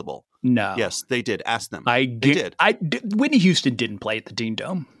possible. No. Yes, they did. Ask them. They did. Whitney Houston didn't play at the Dean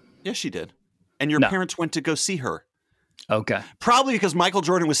Dome. Yes, she did. And your parents went to go see her. Okay. Probably because Michael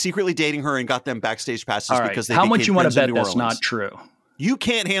Jordan was secretly dating her and got them backstage passes because they How much you want to bet that's not true? You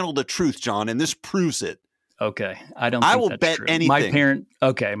can't handle the truth, John, and this proves it. Okay. I will bet true. Anything.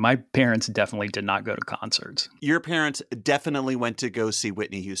 My parents definitely did not go to concerts. Your parents definitely went to go see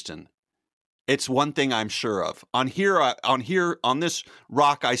Whitney Houston. It's one thing I'm sure of. On this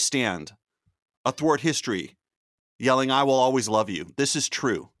rock I stand, athwart history, yelling, "I will always love you." This is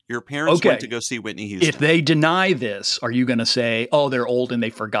true. Your parents went to go see Whitney Houston. If they deny this, are you going to say, "Oh, they're old and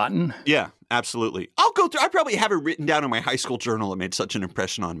they've forgotten"? Yeah, absolutely. I'll go through. I probably have it written down in my high school journal. It made such an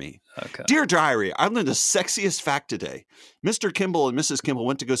impression on me. Okay. Dear Diary, I learned the sexiest fact today. Mr. Kimball and Mrs. Kimball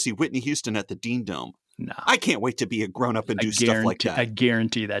went to go see Whitney Houston at the Dean Dome. No. I can't wait to be a grown-up and do stuff like that. I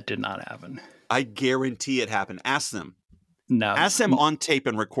guarantee that did not happen. I guarantee it happened. Ask them. No. Ask them on tape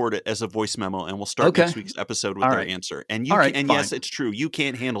and record it as a voice memo, and we'll start next week's episode with their answer. And yes, it's true. You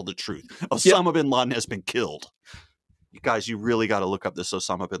can't handle the truth. Osama bin Laden has been killed. You guys, you really got to look up this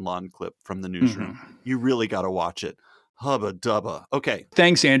Osama bin Laden clip from the newsroom. You really got to watch it. Hubba dubba. Okay.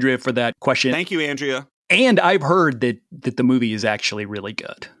 Thanks, Andrea, for that question. Thank you, Andrea. And I've heard that the movie is actually really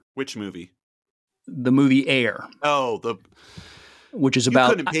good. Which movie? The movie Air. Oh, which is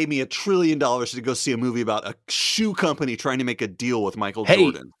about... You couldn't pay me $1 trillion to go see a movie about a shoe company trying to make a deal with Michael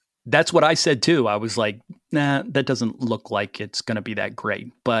Jordan. That's what I said too. I was like, nah, that doesn't look like it's going to be that great.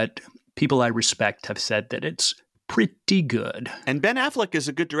 But people I respect have said that it's pretty good. And Ben Affleck is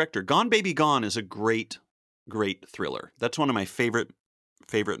a good director. Gone Baby Gone is a great, great thriller. That's one of my favorite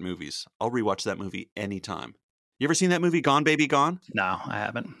movies. I'll rewatch that movie anytime. You ever seen that movie, Gone Baby Gone? No, I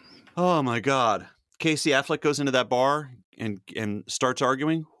haven't. Oh my God. Casey Affleck goes into that bar and starts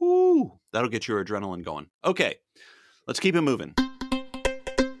arguing. Whoo, that'll get your adrenaline going. Okay, let's keep it moving.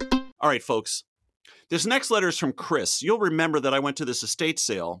 All right, folks. This next letter is from Chris. You'll remember that I went to this estate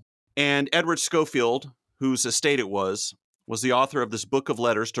sale, and Edward Schofield, whose estate it was the author of this book of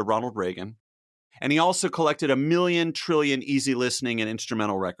letters to Ronald Reagan. And he also collected 1,000,000 trillion easy listening and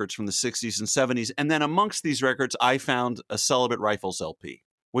instrumental records from the 60s and 70s. And then amongst these records, I found a Celibate Rifles LP,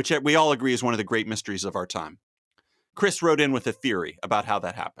 which we all agree is one of the great mysteries of our time. Chris wrote in with a theory about how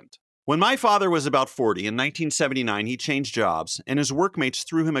that happened. When my father was about 40 in 1979, he changed jobs, and his workmates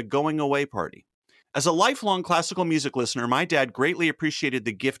threw him a going-away party. As a lifelong classical music listener, my dad greatly appreciated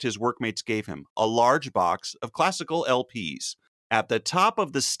the gift his workmates gave him, a large box of classical LPs. At the top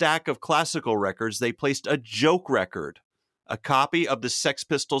of the stack of classical records, they placed a joke record, a copy of the Sex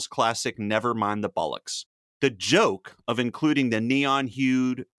Pistols classic Never Mind the Bollocks. The joke of including the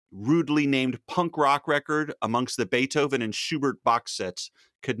neon-hued, rudely named punk rock record amongst the Beethoven and Schubert box sets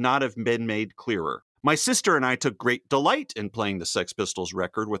could not have been made clearer. My sister and I took great delight in playing the Sex Pistols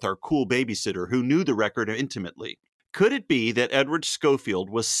record with our cool babysitter who knew the record intimately. Could it be that Edward Schofield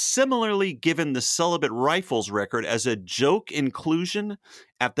was similarly given the Celibate Rifles record as a joke inclusion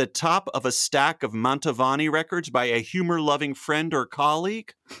at the top of a stack of Mantovani records by a humor-loving friend or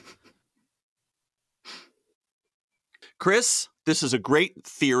colleague? Chris, this is a great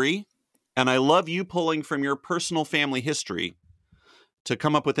theory, and I love you pulling from your personal family history to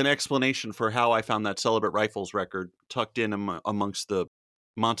come up with an explanation for how I found that Celibate Rifles record tucked in amongst the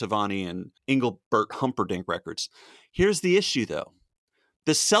Mantovani and Engelbert Humperdinck records. Here's the issue, though.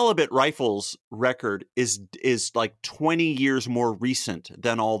 The Celibate Rifles record is like 20 years more recent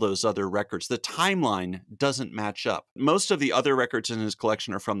than all those other records. The timeline doesn't match up. Most of the other records in his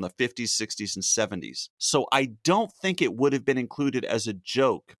collection are from the 50s, 60s, and 70s. So I don't think it would have been included as a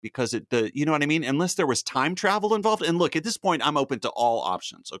joke because you know what I mean? Unless there was time travel involved. And look, at this point, I'm open to all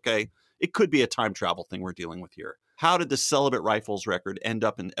options, okay? It could be a time travel thing we're dealing with here. How did the Celibate Rifles record end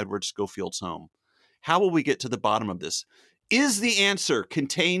up in Edward Schofield's home? How will we get to the bottom of this? Is the answer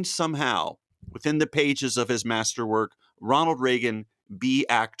contained somehow within the pages of his masterwork, Ronald Reagan, B.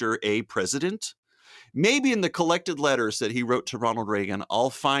 Actor, A. President? Maybe in the collected letters that he wrote to Ronald Reagan, I'll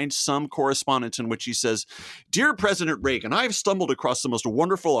find some correspondence in which he says, "Dear President Reagan, I've stumbled across the most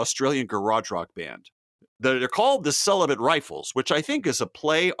wonderful Australian garage rock band. They're called the Celibate Rifles, which I think is a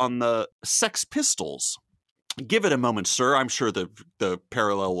play on the Sex Pistols. Give it a moment, sir. I'm sure the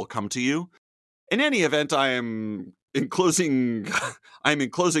parallel will come to you. In any event, I'm enclosing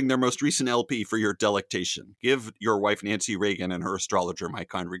their most recent LP for your delectation. Give your wife Nancy Reagan and her astrologer my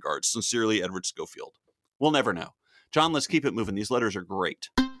kind regards. Sincerely, Edward Schofield." We'll never know. John, let's keep it moving. These letters are great.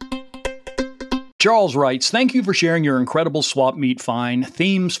 Charles writes, "Thank you for sharing your incredible swap meet find,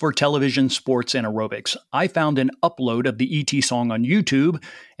 themes for television, sports, and aerobics. I found an upload of the E.T. song on YouTube,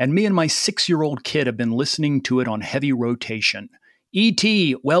 and me and my 6-year-old kid have been listening to it on heavy rotation.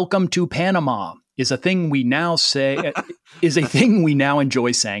 E.T., welcome to Panama is a thing we now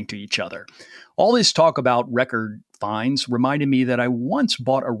enjoy saying to each other. All this talk about record finds reminded me that I once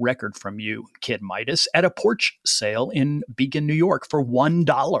bought a record from you, Kid Midas, at a porch sale in Beacon, New York for $1.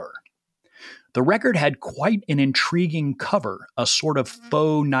 The record had quite an intriguing cover, a sort of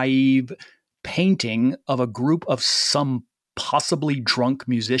faux naive painting of a group of some possibly drunk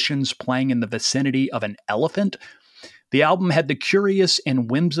musicians playing in the vicinity of an elephant. The album had the curious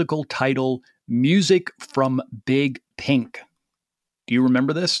and whimsical title, Music from Big Pink. Do you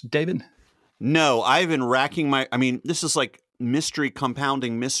remember this, David? No, I've been racking this is like mystery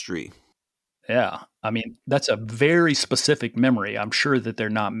compounding mystery. Yeah. I mean, that's a very specific memory. I'm sure that they're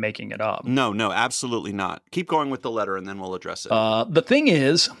not making it up. No, absolutely not. Keep going with the letter and then we'll address it. The thing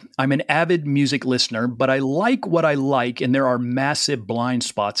is, I'm an avid music listener, but I like what I like, and there are massive blind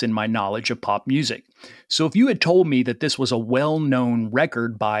spots in my knowledge of pop music. So if you had told me that this was a well-known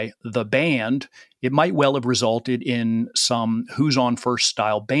record by the band, it might well have resulted in some Who's on First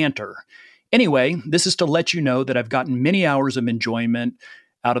style banter. Anyway, this is to let you know that I've gotten many hours of enjoyment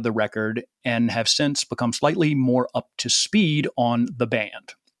out of the record and have since become slightly more up to speed on the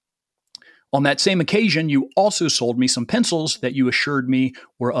band. On that same occasion, you also sold me some pencils that you assured me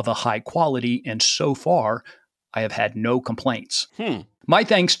were of a high quality, and so far, I have had no complaints. My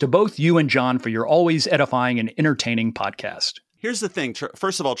thanks to both you and John for your always edifying and entertaining podcast. Here's the thing.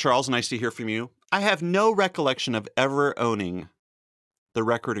 First of all, Charles, nice to hear from you. I have no recollection of ever owning the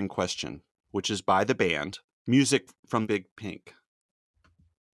record in question, which is by the band, Music from Big Pink.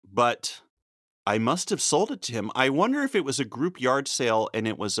 But I must have sold it to him. I wonder if it was a group yard sale and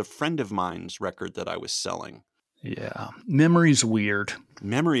it was a friend of mine's record that I was selling. Yeah, memory's weird.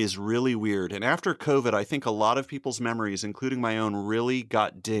 Memory is really weird. And after COVID, I think a lot of people's memories, including my own, really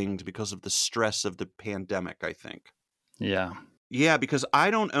got dinged because of the stress of the pandemic, I think. Yeah. Yeah, because I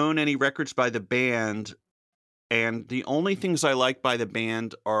don't own any records by the band. And the only things I like by the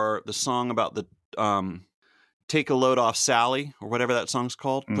band are the song about the Take a Load Off Sally, or whatever that song's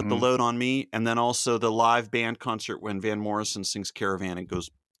called, Put the Load on Me, and then also the live band concert when Van Morrison sings Caravan and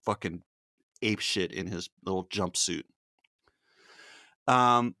goes fucking apeshit in his little jumpsuit.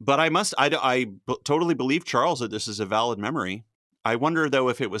 But I totally believe, Charles, that this is a valid memory. I wonder, though,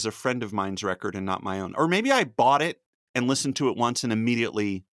 if it was a friend of mine's record and not my own. Or maybe I bought it and listened to it once and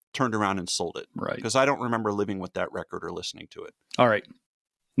immediately turned around and sold it. Right. Because I don't remember living with that record or listening to it. All right.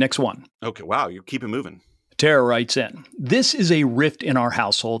 Next one. Okay, wow, you keep it moving. Tara writes in, this is a rift in our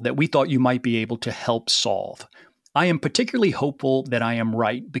household that we thought you might be able to help solve. I am particularly hopeful that I am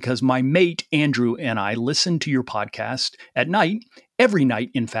right because my mate, Andrew, and I listen to your podcast at night, every night,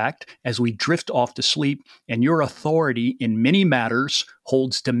 in fact, as we drift off to sleep, and your authority in many matters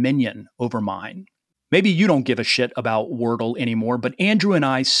holds dominion over mine. Maybe you don't give a shit about Wordle anymore, but Andrew and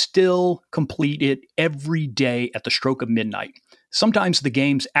I still complete it every day at the stroke of midnight. Sometimes the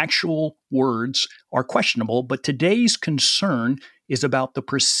game's actual words are questionable, but today's concern is about the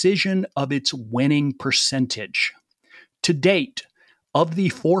precision of its winning percentage. To date, of the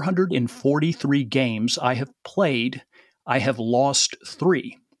 443 games I have played, I have lost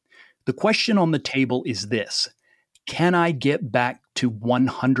 3. The question on the table is this: can I get back to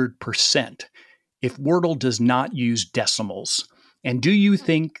 100% if Wordle does not use decimals? And do you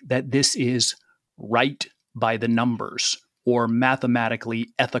think that this is right by the numbers or mathematically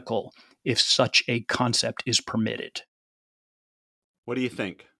ethical if such a concept is permitted? What do you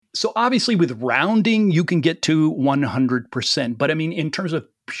think? So obviously with rounding, you can get to 100%. But I mean, in terms of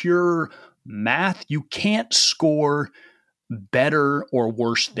pure math, you can't score better or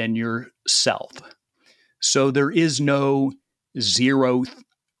worse than yourself. So there is no 0th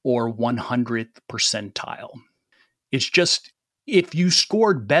or 100th percentile. It's just, if you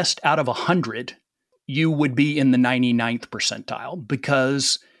scored best out of 100, you would be in the 99th percentile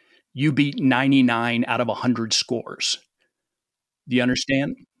because you beat 99 out of 100 scores. Do you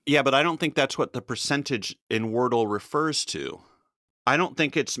understand? Yeah, but I don't think that's what the percentage in Wordle refers to. I don't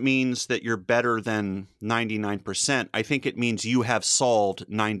think it means that you're better than 99%. I think it means you have solved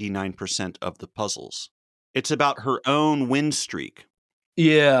 99% of the puzzles. It's about her own win streak.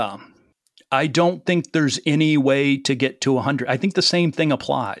 Yeah. I don't think there's any way to get to 100. I think the same thing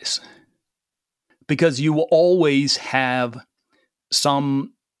applies. Because you will always have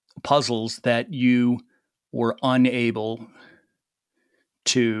some puzzles that you were unable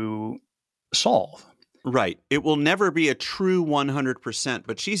to solve. Right. It will never be a true 100%,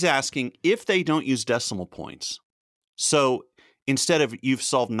 but she's asking if they don't use decimal points. So instead of you've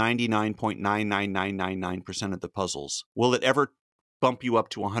solved 99.99999% of the puzzles, will it ever bump you up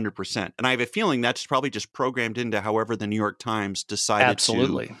to 100%? And I have a feeling that's probably just programmed into however the New York Times decided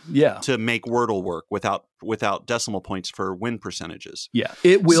to make Wordle work without decimal points for win percentages. Yeah,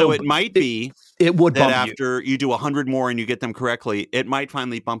 it will. So it might be it would that bump after you do 100 more and you get them correctly, it might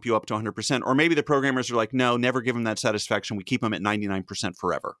finally bump you up to 100%. Or maybe the programmers are like, no, never give them that satisfaction. We keep them at 99%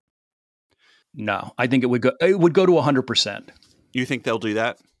 forever. No, I think it would go to 100%. You think they'll do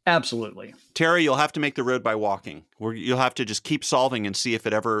that? Absolutely. Terry, you'll have to make the road by walking. You'll have to just keep solving and see if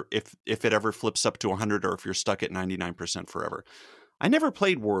it ever flips up to 100 or if you're stuck at 99% forever. I never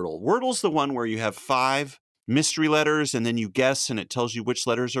played Wordle. Wordle's the one where you have 5 mystery letters and then you guess and it tells you which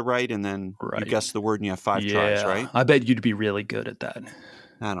letters are right and then you guess the word and you have 5 tries, right? I bet you'd be really good at that.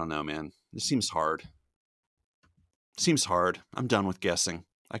 I don't know, man. It seems hard. I'm done with guessing.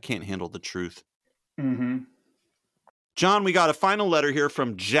 I can't handle the truth. Mm-hmm. John, we got a final letter here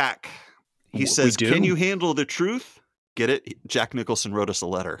from Jack. He says, can you handle the truth? Get it? Jack Nicholson wrote us a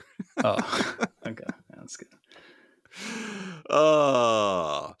letter. Oh, okay. That's good.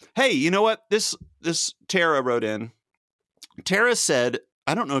 Hey, you know what? This Tara wrote in. Tara said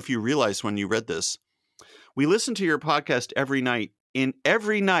I don't know if you realized when you read this. We listen to your podcast every night.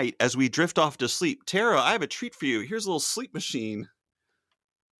 Every night as we drift off to sleep. Tara, I have a treat for you. Here's a little sleep machine.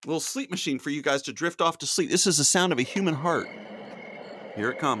 A little sleep machine for you guys to drift off to sleep. This is the sound of a human heart. Here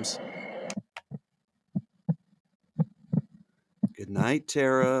it comes. Good night,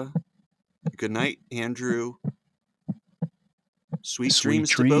 Tara. Good night, Andrew. Sweet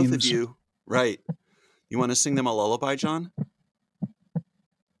dreams to both of you. Right. You want to sing them a lullaby, John?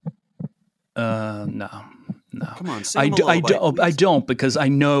 No. Come on, sing them a lullaby, I don't, because I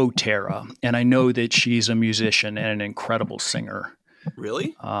know Tara, and I know that she's a musician and an incredible singer.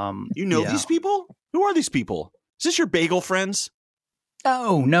 Really? You know these people? Who are these people? Is this your bagel friends?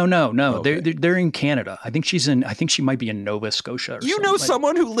 Oh, no. Okay. They're in Canada. I think she might be in Nova Scotia. You know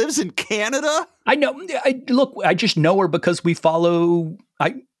someone who lives in Canada? I know. I just know her because she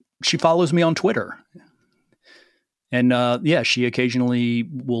follows me on Twitter. And she occasionally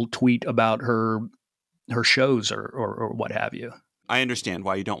will tweet about her shows or what have you. I understand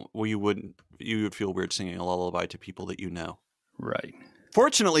why you would feel weird singing a lullaby to people that you know. Right.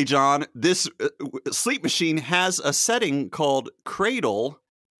 Fortunately, John, this sleep machine has a setting called Cradle,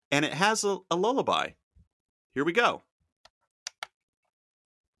 and it has a lullaby. Here we go.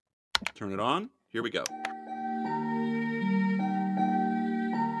 Turn it on. Here we go.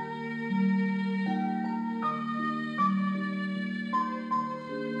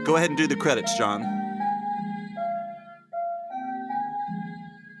 Go ahead and do the credits, John.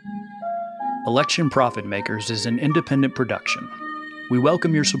 Election Profit Makers is an independent production. We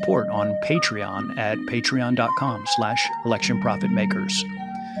welcome your support on Patreon at patreon.com/electionprofitmakers.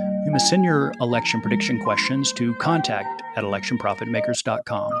 You must send your election prediction questions to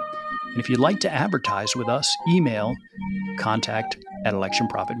contact@electionprofitmakers.com. And if you'd like to advertise with us, email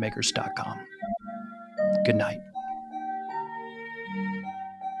contact@electionprofitmakers.com. Good night.